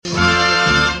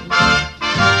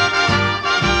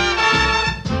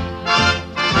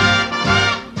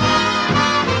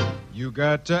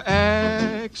got to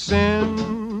accentuate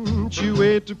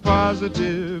the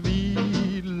positive,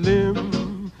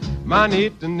 eliminate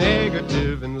the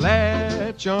negative, and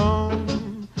latch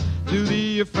on to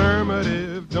the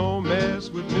affirmative. Don't mess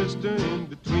with Mr.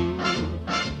 In-Between.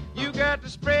 You got to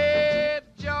spread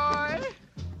joy.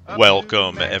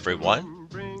 Welcome, everyone.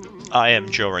 I am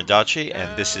Joe Randacci,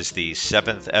 and this is the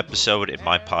 7th episode in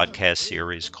my podcast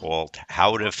series called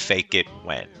How to Fake It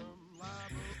When.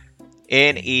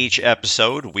 In each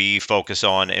episode, we focus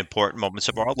on important moments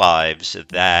of our lives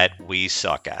that we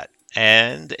suck at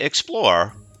and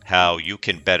explore how you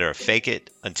can better fake it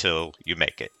until you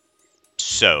make it.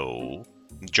 So,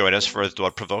 join us for a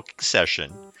thought-provoking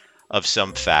session of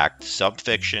some fact, some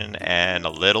fiction, and a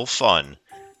little fun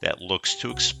that looks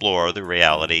to explore the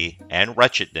reality and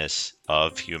wretchedness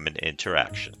of human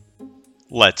interaction.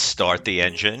 Let's start the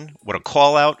engine with a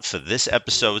call out for this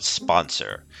episode's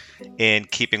sponsor. In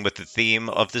keeping with the theme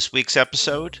of this week's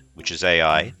episode, which is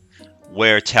AI,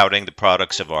 we're touting the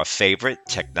products of our favorite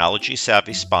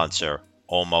technology-savvy sponsor,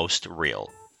 Almost Real.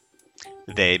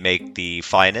 They make the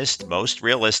finest, most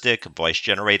realistic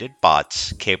voice-generated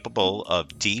bots capable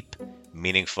of deep,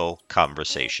 meaningful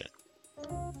conversation.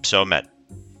 So, men,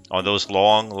 on those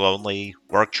long, lonely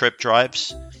work trip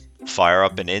drives, fire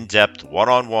up an in-depth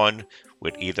one-on-one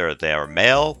with either their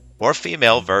male or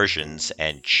female versions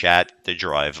and chat the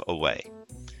drive away.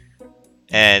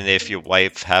 And if your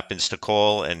wife happens to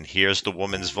call and hears the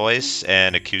woman's voice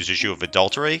and accuses you of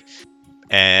adultery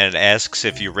and asks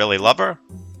if you really love her,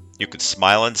 you could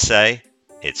smile and say,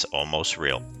 "It's almost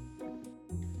real."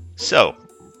 So,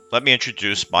 let me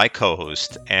introduce my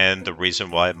co-host and the reason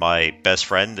why my best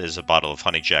friend is a bottle of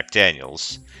Honey Jack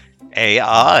Daniels,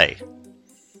 AI.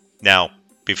 Now,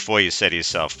 before you say to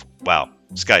yourself, wow,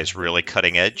 this guy is really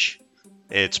cutting edge,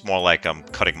 it's more like I'm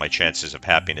cutting my chances of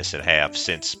happiness in half,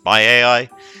 since my AI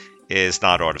is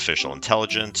not artificial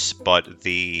intelligence, but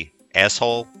the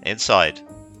asshole inside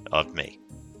of me.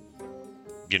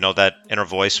 You know that inner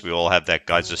voice we all have that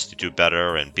guides us to do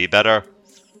better and be better?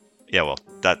 Yeah, well,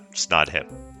 that's not him.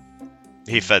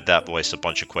 He fed that voice a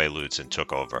bunch of Quaaludes and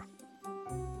took over.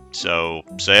 So,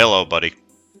 say hello, buddy.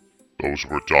 Those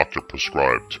were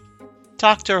doctor-prescribed.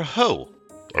 Doctor who?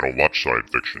 I don't watch science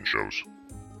fiction shows.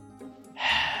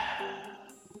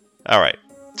 Alright,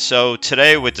 so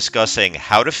today we're discussing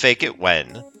how to fake it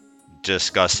when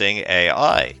discussing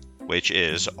AI, which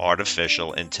is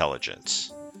artificial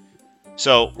intelligence.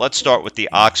 So, let's start with the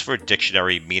Oxford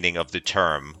Dictionary meaning of the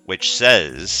term, which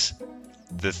says,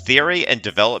 the theory and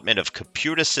development of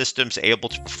computer systems able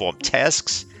to perform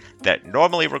tasks that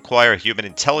normally require human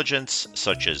intelligence,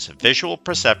 such as visual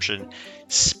perception,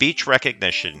 speech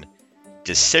recognition,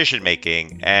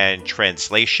 decision-making, and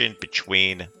translation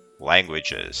between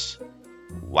languages.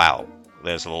 Wow,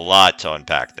 there's a lot to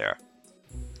unpack there.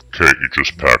 Can't you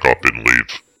just pack up and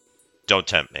leave? Don't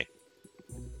tempt me.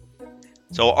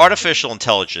 So artificial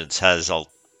intelligence has a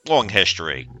long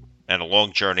history and a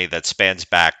long journey that spans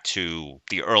back to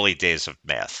the early days of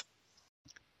math.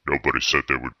 Nobody said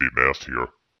there would be math here.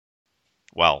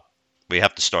 Well, we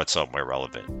have to start somewhere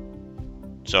relevant.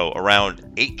 So around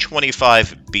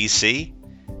 825 BC,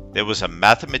 there was a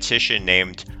mathematician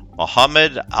named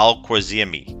Muhammad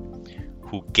al-Khwarizmi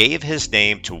who gave his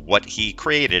name to what he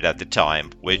created at the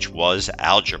time, which was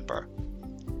algebra.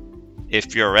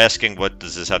 If you're asking what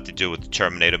does this have to do with the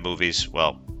Terminator movies,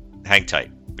 well, hang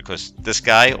tight, because this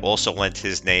guy also lent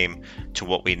his name to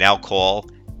what we now call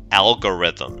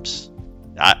algorithms.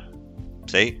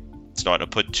 See? Starting to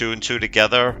put two and two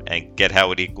together and get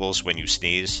how it equals when you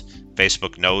sneeze.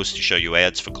 Facebook knows to show you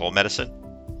ads for cold medicine.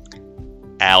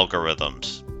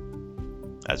 Algorithms.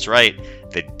 That's right.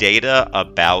 The data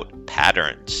about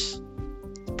patterns.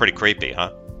 Pretty creepy,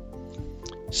 huh?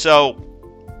 So,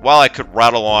 while I could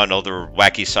rattle on other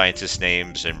wacky scientist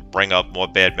names and bring up more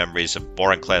bad memories of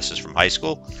boring classes from high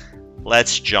school,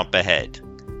 let's jump ahead.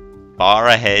 Far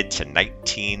ahead to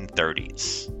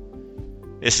 1930s.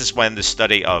 This is when the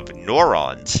study of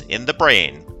neurons in the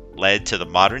brain led to the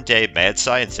modern-day mad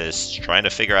scientists trying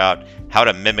to figure out how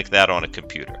to mimic that on a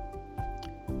computer.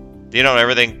 You know,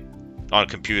 everything on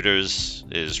computers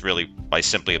is really by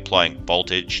simply applying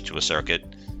voltage to a circuit.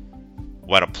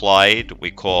 When applied, we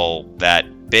call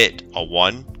that bit a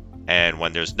 1, and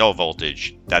when there's no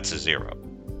voltage, that's a 0.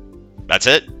 That's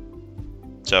it.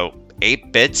 So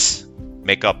 8 bits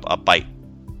make up a byte.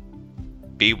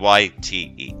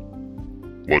 B-Y-T-E.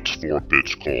 What's 4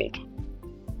 bits called?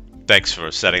 Thanks for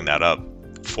setting that up.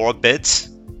 4 bits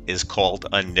is called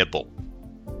a nibble.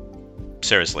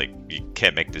 Seriously, you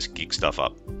can't make this geek stuff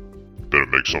up. Then it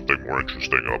makes something more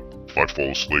interesting up. If I fall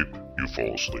asleep, you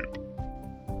fall asleep.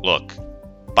 Look,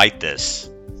 bite this.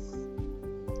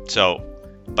 So,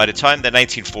 by the time the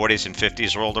 1940s and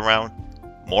 50s rolled around,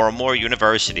 more and more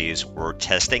universities were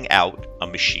testing out a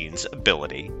machine's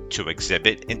ability to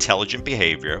exhibit intelligent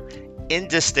behavior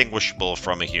indistinguishable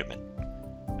from a human.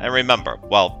 And remember,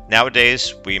 while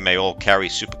nowadays we may all carry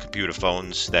supercomputer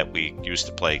phones that we use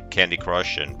to play Candy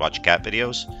Crush and watch cat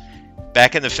videos,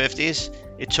 back in the 50s,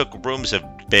 it took rooms of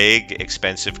big,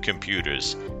 expensive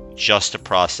computers just to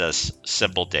process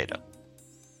simple data.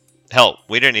 Hell,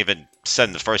 we didn't even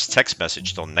send the first text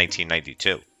message till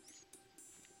 1992.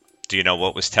 Do you know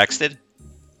what was texted?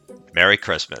 Merry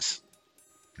Christmas.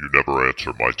 You never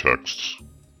answer my texts.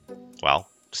 Well,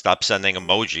 stop sending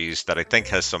emojis that I think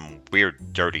has some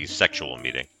weird, dirty sexual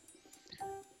meaning.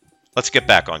 Let's get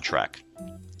back on track.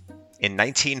 In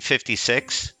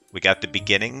 1956, we got the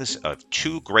beginnings of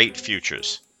two great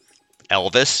futures.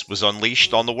 Elvis was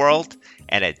unleashed on the world,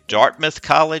 and at Dartmouth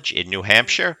College in New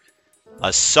Hampshire,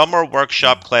 a summer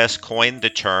workshop class coined the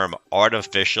term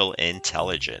artificial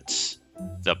intelligence.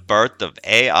 The birth of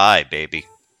AI, baby.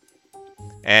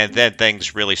 And then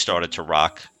things really started to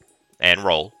rock and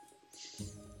roll.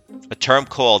 A term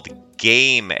called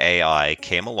game AI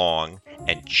came along,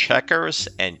 and checkers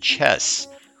and chess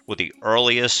were the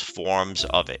earliest forms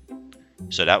of it.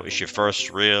 So that was your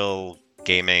first real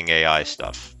gaming AI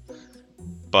stuff.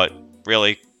 But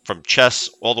really, from chess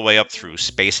all the way up through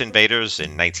Space Invaders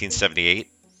in 1978,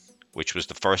 which was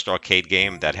the first arcade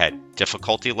game that had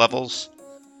difficulty levels,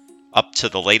 up to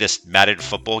the latest Madden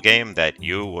football game that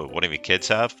you or one of your kids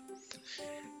have,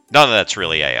 none of that's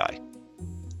really AI.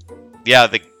 Yeah,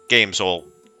 the games all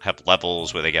have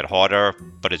levels where they get harder,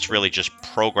 but it's really just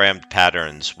programmed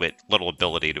patterns with little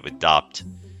ability to adapt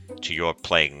to your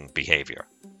playing behavior.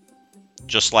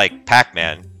 Just like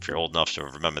Pac-Man, if you're old enough to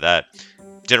remember that,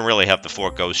 didn't really have the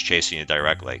four ghosts chasing you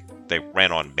directly. They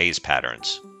ran on maze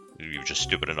patterns. You were just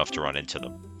stupid enough to run into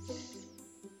them.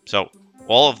 So,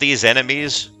 all of these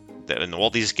enemies in all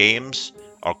these games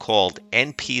are called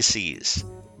NPCs,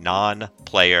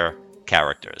 non-player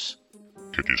characters.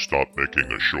 Could you stop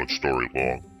making a short story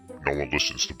long? No one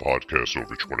listens to podcasts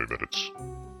over 20 minutes.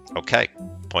 Okay,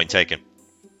 point taken.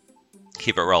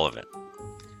 Keep it relevant.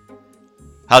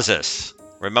 How's this?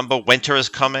 Remember Winter is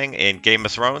Coming in Game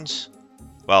of Thrones?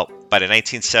 Well, by the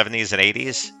 1970s and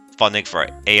 80s, funding for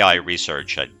AI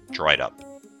research had dried up.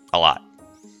 A lot.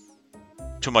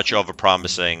 Too much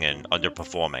overpromising and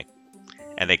underperforming.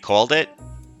 And they called it,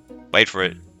 wait for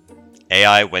it,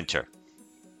 AI Winter.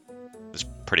 It's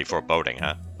pretty foreboding,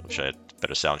 huh? I wish I had a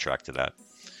better soundtrack to that.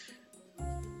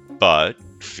 But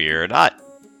fear not.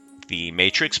 The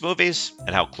Matrix movies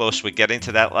and how close we're getting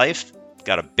to that life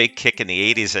got a big kick in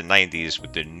the 80s and 90s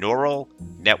with the neural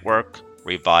network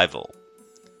revival.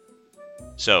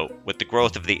 So, with the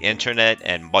growth of the internet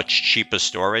and much cheaper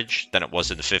storage than it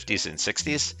was in the 50s and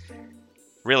 60s,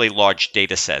 really large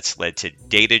data sets led to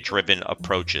data-driven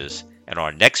approaches, and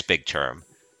our next big term,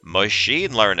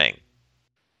 machine learning.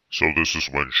 So this is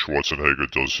when Schwarzenegger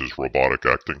does his robotic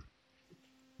acting?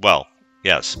 Well,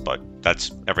 yes, but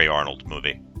that's every Arnold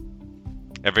movie.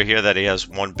 Ever hear that he has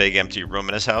one big empty room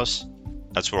in his house?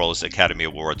 That's where all his Academy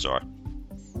Awards are.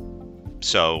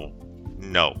 So,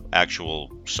 no actual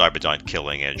Cyberdyne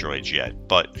killing androids yet,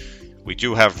 but we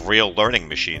do have real learning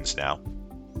machines now.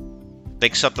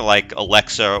 Think something like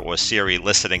Alexa or Siri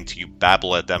listening to you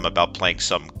babble at them about playing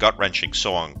some gut-wrenching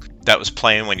song that was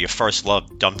playing when you first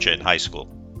loved Dumpja in high school.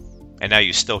 And now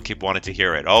you still keep wanting to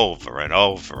hear it over and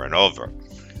over and over.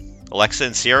 Alexa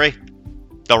and Siri,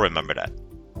 they'll remember that.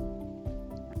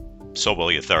 So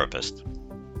will your therapist.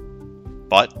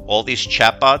 But all these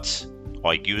chatbots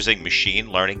are using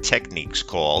machine learning techniques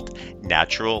called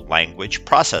natural language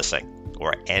processing,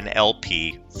 or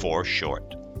NLP for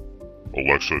short.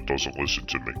 Alexa doesn't listen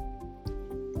to me.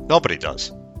 Nobody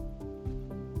does.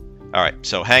 Alright,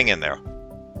 so hang in there.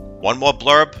 One more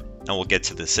blurb, and we'll get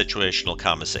to the situational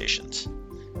conversations.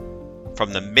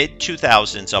 From the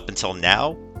mid-2000s up until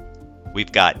now,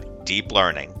 we've got deep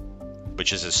learning,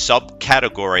 which is a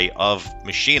subcategory of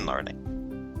machine learning,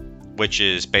 which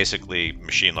is basically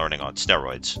machine learning on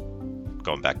steroids,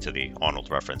 going back to the Arnold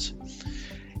reference.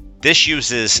 This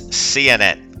uses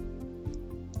CNN.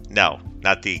 No,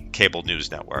 not the cable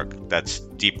news network. That's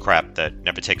deep crap that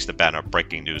never takes the banner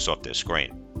breaking news off their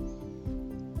screen.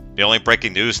 The only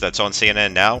breaking news that's on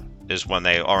CNN now is when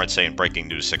they aren't saying breaking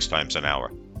news 6 times an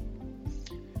hour.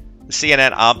 The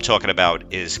CNN I'm talking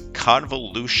about is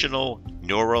convolutional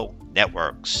neural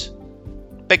networks.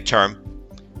 Big term,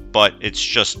 but it's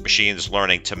just machines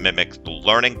learning to mimic the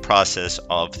learning process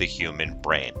of the human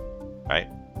brain, right?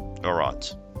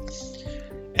 Neurons.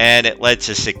 and it led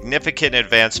to significant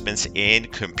advancements in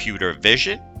computer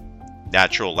vision,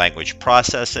 natural language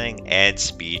processing, and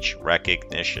speech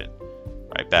recognition.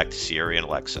 Right back to Siri and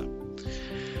Alexa.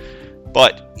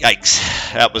 But, yikes,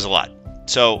 that was a lot.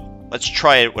 So, let's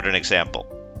try it with an example.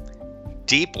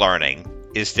 Deep learning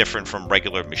is different from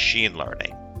regular machine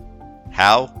learning.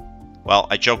 How? Well,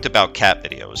 I joked about cat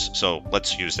videos, so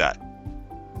let's use that.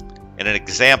 In an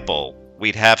example,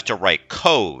 we'd have to write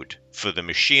code for the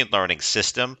machine learning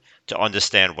system to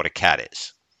understand what a cat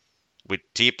is. With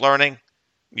deep learning,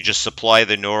 you just supply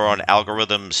the neuron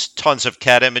algorithms tons of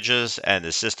cat images, and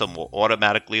the system will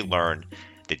automatically learn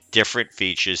the different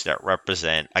features that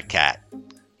represent a cat.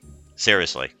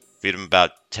 Seriously, feed them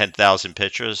about 10,000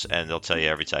 pictures, and they'll tell you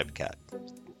every type of cat.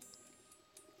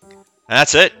 And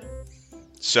that's it.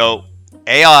 So,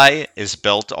 AI is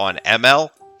built on ML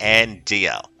and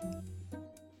DL.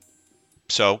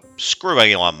 So, screw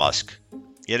Elon Musk.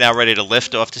 You're now ready to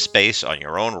lift off to space on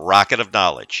your own rocket of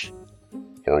knowledge.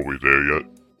 Are we there yet?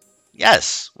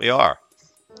 Yes, we are.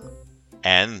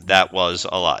 And that was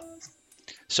a lot.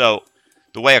 So,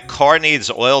 the way a car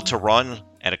needs oil to run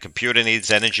and a computer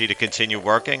needs energy to continue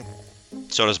working,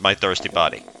 so does my thirsty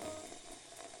body.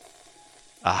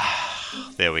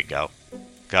 There we go.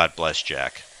 God bless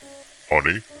Jack.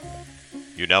 Honey?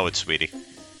 You know it, sweetie.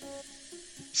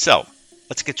 So,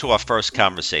 let's get to our first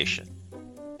conversation.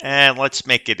 And let's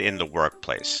make it in the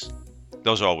workplace.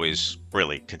 Those are always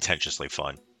really contentiously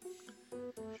fun.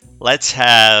 Let's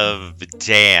have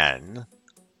Dan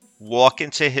walk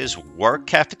into his work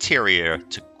cafeteria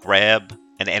to grab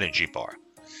an energy bar.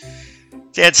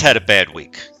 Dan's had a bad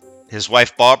week. His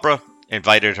wife Barbara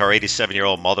invited her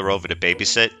 87-year-old mother over to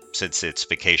babysit since it's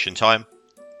vacation time.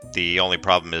 The only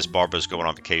problem is Barbara's going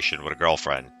on vacation with a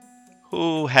girlfriend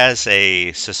who has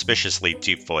a suspiciously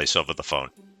deep voice over the phone.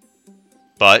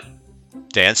 But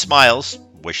Dan smiles,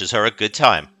 wishes her a good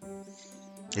time.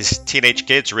 His teenage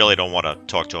kids really don't want to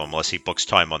talk to him unless he books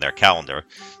time on their calendar,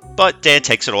 but Dan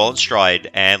takes it all in stride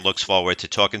and looks forward to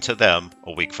talking to them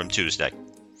a week from Tuesday.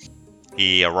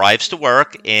 He arrives to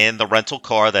work in the rental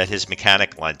car that his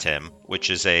mechanic lent him, which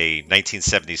is a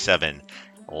 1977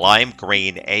 lime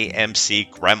green AMC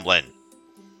Gremlin.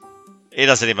 He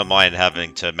doesn't even mind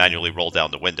having to manually roll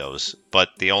down the windows, but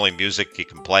the only music he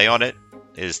can play on it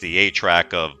is the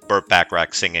A-track of Burt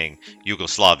Bacharach singing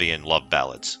Yugoslavian love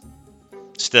ballads.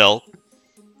 Still,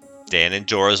 Dan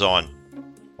endures on.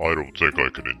 I don't think I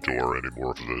can endure any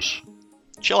more of this.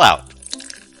 Chill out.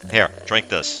 Here, drink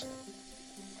this.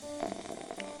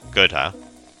 Good, huh?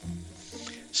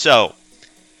 So,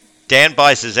 Dan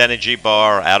buys his energy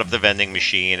bar out of the vending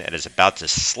machine and is about to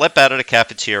slip out of the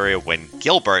cafeteria when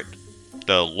Gilbert,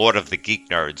 the Lord of the Geek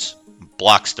Nerds,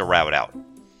 blocks the route out.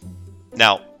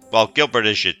 Now, while Gilbert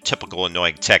is your typical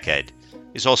annoying tech head,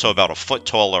 he's also about a foot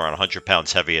taller and 100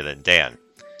 pounds heavier than Dan,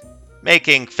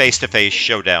 making face-to-face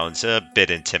showdowns a bit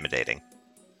intimidating.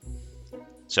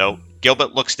 So,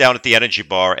 Gilbert looks down at the energy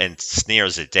bar and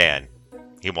sneers at Dan.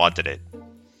 He wanted it.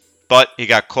 But he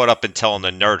got caught up in telling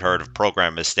the nerd herd of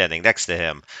programmers standing next to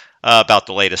him about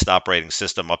the latest operating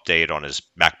system update on his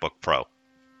MacBook Pro.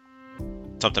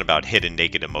 Something about hidden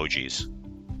naked emojis.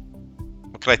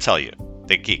 What can I tell you?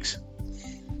 They're geeks.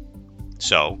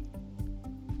 So,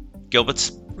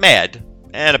 Gilbert's mad,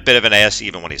 and a bit of an ass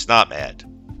even when he's not mad.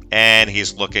 And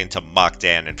he's looking to mock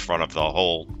Dan in front of the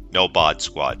whole no-bod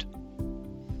squad.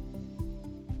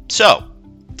 So,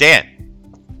 Dan,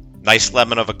 nice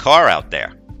lemon of a car out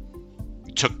there.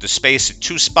 You took the space in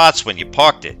 2 spots when you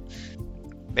parked it.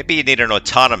 Maybe you need an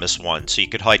autonomous one so you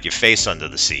could hide your face under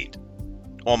the seat.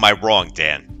 Or am I wrong,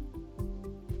 Dan?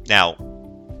 Now,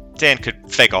 Dan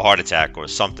could fake a heart attack or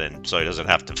something so he doesn't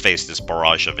have to face this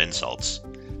barrage of insults.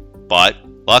 But,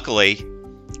 luckily,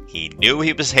 he knew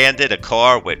he was handed a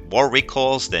car with more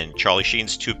recalls than Charlie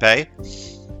Sheen's toupee,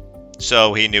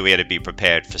 so he knew he had to be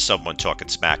prepared for someone talking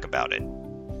smack about it.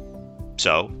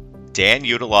 So, Dan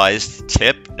utilized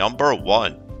tip number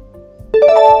 1.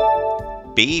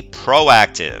 Be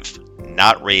proactive,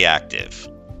 not reactive.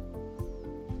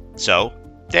 So,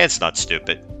 Dan's not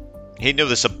stupid. He knew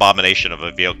this abomination of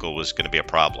a vehicle was going to be a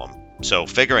problem, so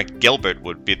figuring Gilbert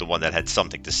would be the one that had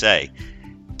something to say,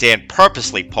 Dan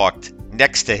purposely parked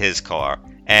next to his car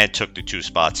and took the 2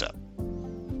 spots up.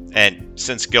 And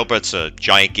since Gilbert's a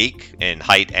giant geek in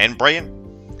height and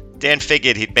brain, Dan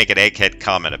figured he'd make an egghead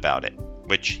comment about it,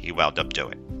 which he wound up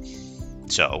doing.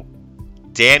 So,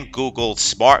 Dan Googled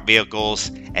smart vehicles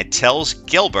and tells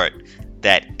Gilbert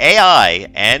that AI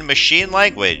and machine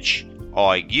language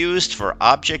are used for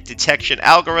object detection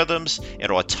algorithms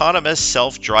in autonomous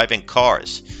self-driving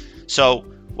cars. So,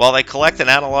 while they collect and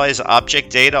analyze object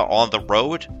data on the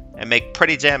road and make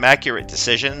pretty damn accurate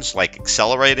decisions like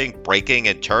accelerating, braking,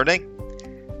 and turning,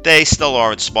 they still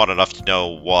aren't smart enough to know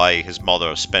why his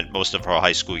mother spent most of her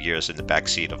high school years in the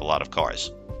backseat of a lot of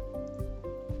cars.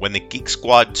 When the Geek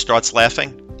Squad starts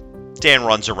laughing, Dan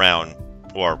runs around,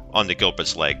 or under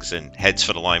Gilbert's legs, and heads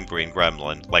for the lime green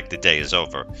gremlin like the day is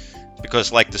over.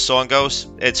 Because like the song goes,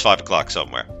 it's 5 o'clock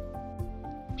somewhere.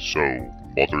 So,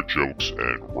 mother jokes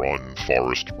and run,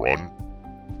 Forrest, run?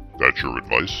 That's your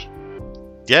advice?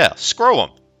 Yeah, screw him.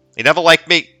 He never liked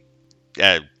me.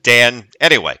 Dan,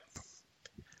 anyway.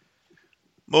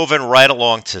 Moving right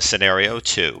along to scenario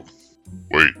 2.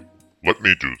 Wait, let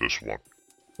me do this one.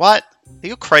 What? Are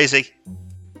you crazy?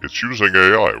 It's using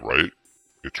AI, right?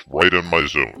 It's right in my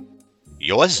zone.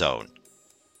 Your zone?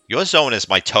 Your zone is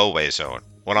my towaway zone.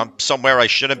 When I'm somewhere I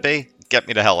shouldn't be, get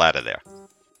me the hell out of there.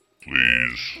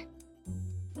 Please.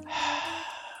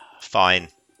 Fine.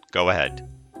 Go ahead.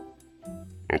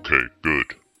 Okay, good.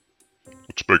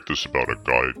 Let's make this about a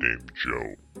guy named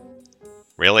Joe.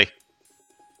 Really?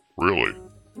 Really?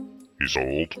 He's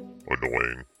old,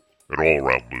 annoying, an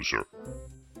all-around loser.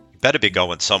 You better be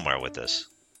going somewhere with this.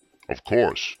 Of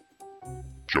course.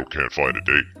 Joe can't find a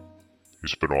date.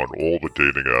 He's been on all the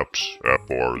dating apps, app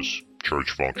bars,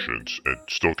 church functions, and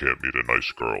still can't meet a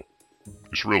nice girl.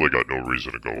 He's really got no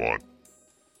reason to go on.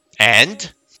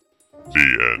 And?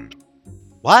 The end.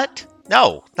 What?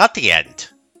 No, not the end.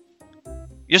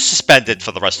 You're suspended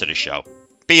for the rest of the show.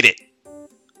 Beat it.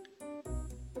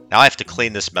 Now I have to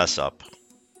clean this mess up.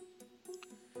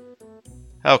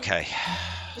 Okay,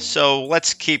 so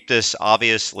let's keep this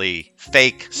obviously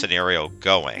fake scenario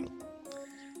going.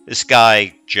 This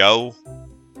guy, Joe,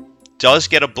 does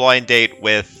get a blind date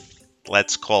with,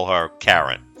 let's call her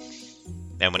Karen.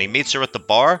 And when he meets her at the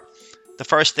bar, the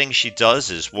first thing she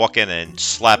does is walk in and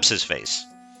slaps his face.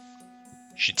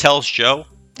 She tells Joe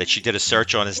that she did a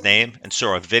search on his name and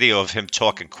saw a video of him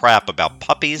talking crap about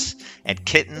puppies and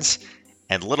kittens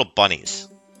and little bunnies.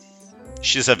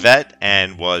 She's a vet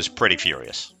and was pretty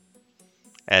furious.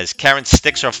 As Karen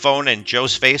sticks her phone in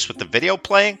Joe's face with the video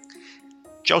playing,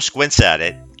 Joe squints at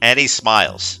it and he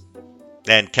smiles.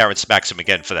 Then Karen smacks him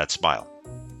again for that smile.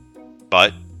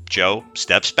 But Joe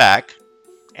steps back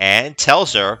and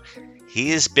tells her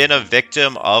he's been a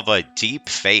victim of a deep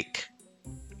fake.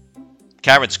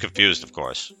 Karen's confused, of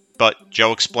course, but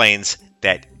Joe explains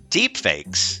that deep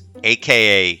fakes,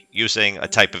 aka using a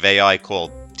type of AI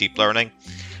called deep learning,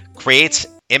 creates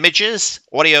images,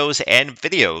 audios, and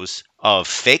videos of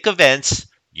fake events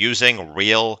using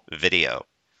real video.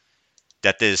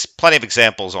 That there's plenty of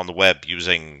examples on the web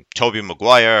using Tobey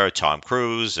Maguire, Tom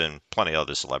Cruise, and plenty of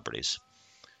other celebrities.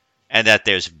 And that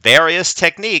there's various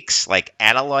techniques like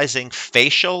analyzing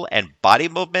facial and body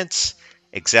movements,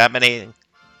 examining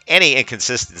any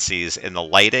inconsistencies in the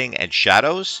lighting and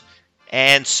shadows,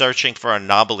 and searching for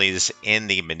anomalies in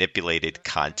the manipulated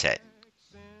content.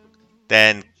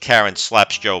 Then Karen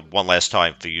slaps Joe one last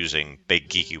time for using big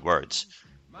geeky words.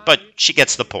 But she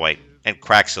gets the point and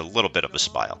cracks a little bit of a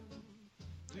smile.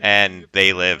 And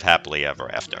they live happily ever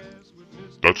after.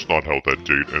 That's not how that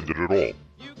date ended at all.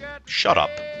 Shut up.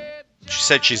 She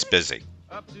said she's busy.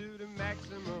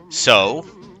 So,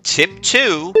 tip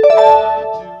 2,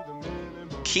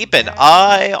 keep an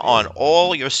eye on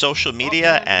all your social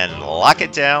media and lock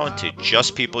it down to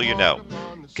just people you know.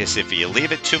 Because if you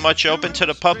leave it too much open to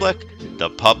the public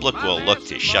will look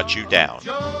to shut you down.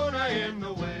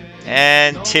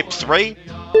 And tip 3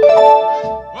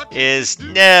 is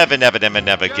never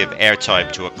give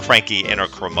airtime to a cranky inner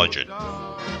curmudgeon.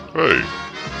 Hey.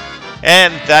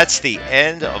 And that's the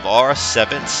end of our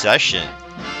 7th session.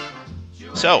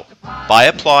 So, by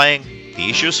applying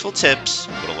these useful tips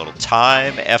with a little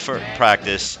time, effort, and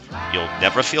practice, you'll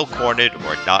never feel cornered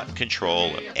or not in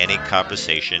control of any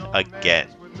conversation again.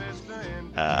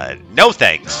 No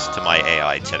thanks to my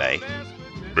AI today.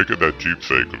 Making that deep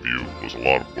fake of you was a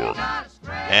lot of work.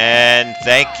 And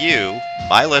thank you,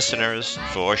 my listeners,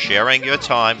 for sharing your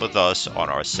time with us on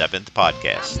our 7th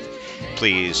podcast.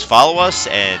 Please follow us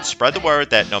and spread the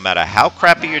word that no matter how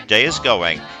crappy your day is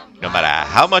going, no matter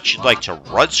how much you'd like to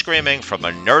run screaming from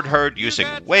a nerd herd using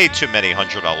way too many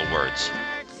 $100 words,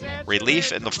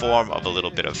 relief in the form of a little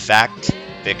bit of fact,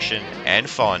 fiction, and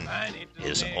fun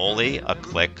is only a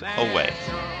click away.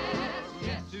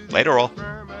 Later all.